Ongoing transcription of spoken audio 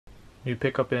New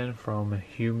pickup in from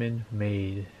Human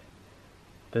Made.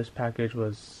 This package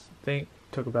was, I think,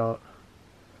 took about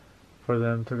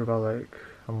like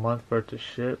a month for it to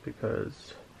ship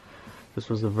because this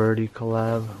was a Verdy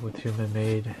collab with Human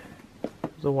Made.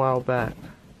 It was a while back.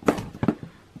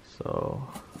 So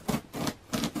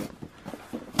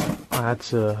I had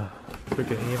to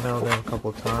freaking email them a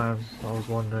couple times. I was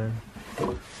wondering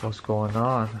what's going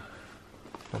on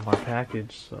with my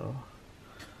package, so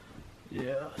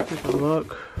yeah, let's take a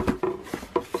look.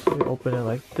 So we open it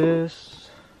like this.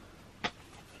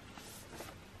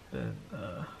 Then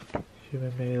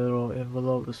Human Made little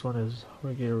envelope. This one is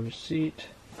regular receipt.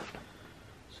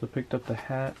 So picked up the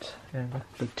hat and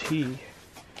the tee.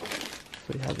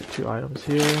 So you have the two items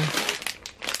here.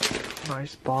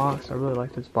 Nice box. I really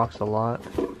like this box a lot.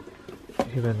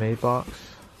 Human Made box.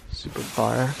 Super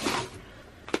fire.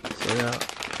 So yeah.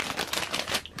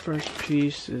 First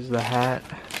piece is the hat.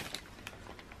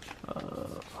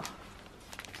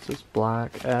 It's this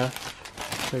black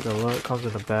F. Take a look. Comes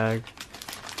in a bag.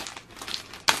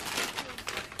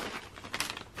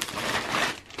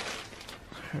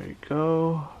 There you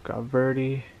go. Got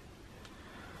Verdy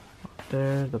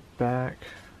there. The back.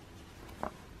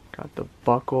 Got the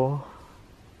buckle.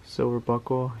 Silver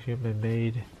buckle. Human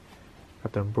Made.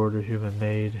 Got the embroidered Human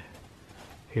Made.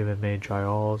 Human Made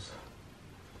dry-alls.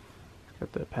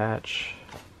 Got the patch.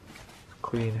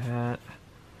 Clean hat.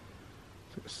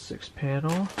 It's like a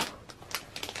 6-panel.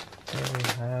 And we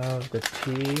have the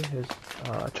tee.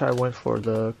 I went for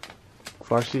the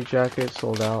varsity jacket.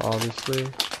 Sold out, obviously.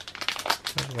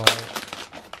 About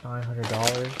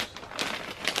 $900.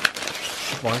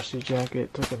 Varsity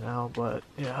jacket took an out, but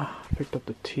yeah, picked up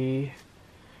the tee.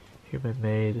 Human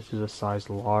Made. This is a size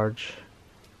large.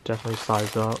 Definitely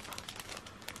size up.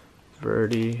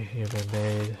 Verdy, Human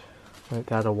Made. It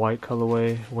had a white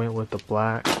colorway. Went with the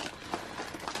black.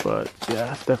 But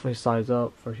yeah, definitely size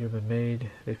up for Human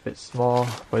Made. They fit small,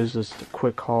 but it's just a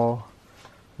quick haul.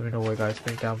 Let me know what you guys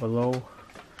think down below.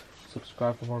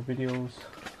 Subscribe for more videos.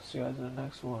 See you guys in the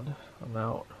next one. I'm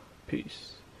out.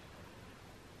 Peace.